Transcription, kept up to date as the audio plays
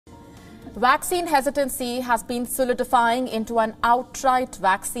Vaccine hesitancy has been solidifying into an outright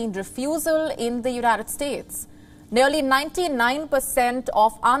vaccine refusal in the United States. Nearly 99%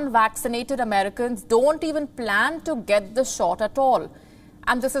 of unvaccinated Americans don't even plan to get the shot at all.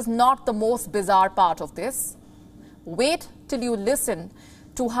 And this is not the most bizarre part of this. Wait till you listen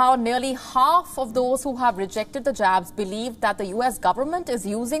to how nearly half of those who have rejected the jabs believe that the US government is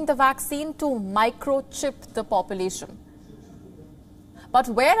using the vaccine to microchip the population. But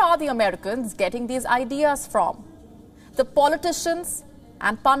where are the Americans getting these ideas from? The politicians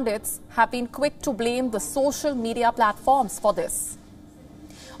and pundits have been quick to blame the social media platforms for this.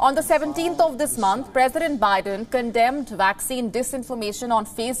 On the 17th of this month, President Biden condemned vaccine disinformation on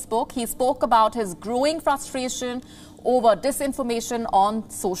Facebook. He spoke about his growing frustration over disinformation on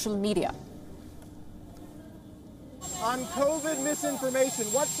social media. On COVID misinformation,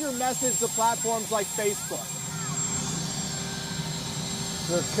 what's your message to platforms like Facebook?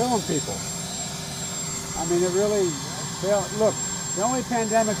 They're killing people. I mean, it really, look, the only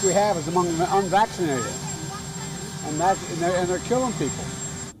pandemic we have is among the unvaccinated. And they're killing people.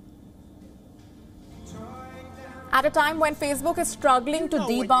 At a time when Facebook is struggling to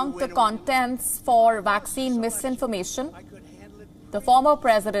debunk the contents for vaccine misinformation, the former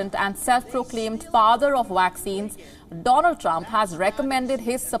president and self-proclaimed father of vaccines, Donald Trump, has recommended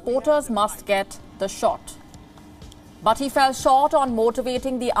his supporters must get the shot. But he fell short on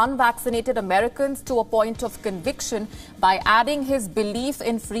motivating the unvaccinated Americans to a point of conviction by adding his belief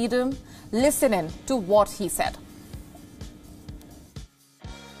in freedom. Listen in to what he said.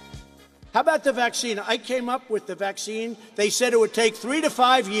 How about the vaccine? I came up with the vaccine. They said it would take 3 to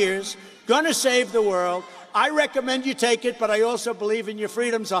 5 years, going to save the world. I recommend you take it, but I also believe in your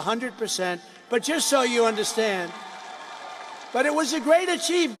freedoms 100%. But just so you understand, but it was a great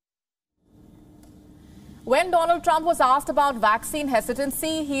achievement. When Donald Trump was asked about vaccine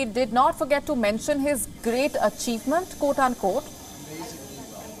hesitancy, he did not forget to mention his great achievement, quote unquote.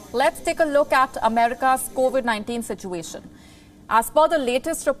 Let's take a look at America's COVID-19 situation. As per the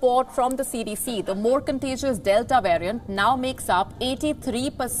latest report from the CDC, the more contagious Delta variant now makes up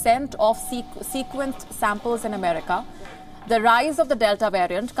 83% of sequenced samples in America. The rise of the Delta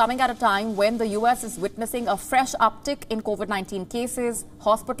variant coming at a time when the US is witnessing a fresh uptick in COVID-19 cases,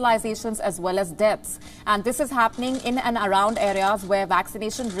 hospitalizations as well as deaths. And this is happening in and around areas where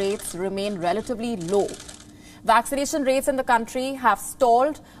vaccination rates remain relatively low. Vaccination rates in the country have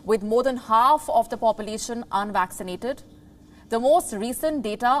stalled with more than half of the population unvaccinated. The most recent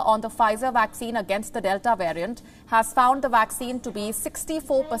data on the Pfizer vaccine against the Delta variant has found the vaccine to be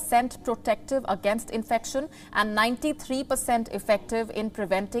 64% protective against infection and 93% effective in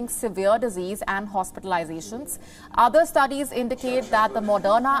preventing severe disease and hospitalizations. Other studies indicate that the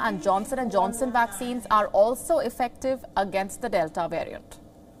Moderna and Johnson & Johnson vaccines are also effective against the Delta variant.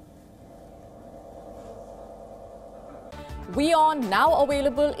 WION now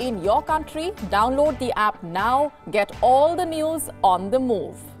available in your country. Download the app now. Get all the news on the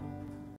move.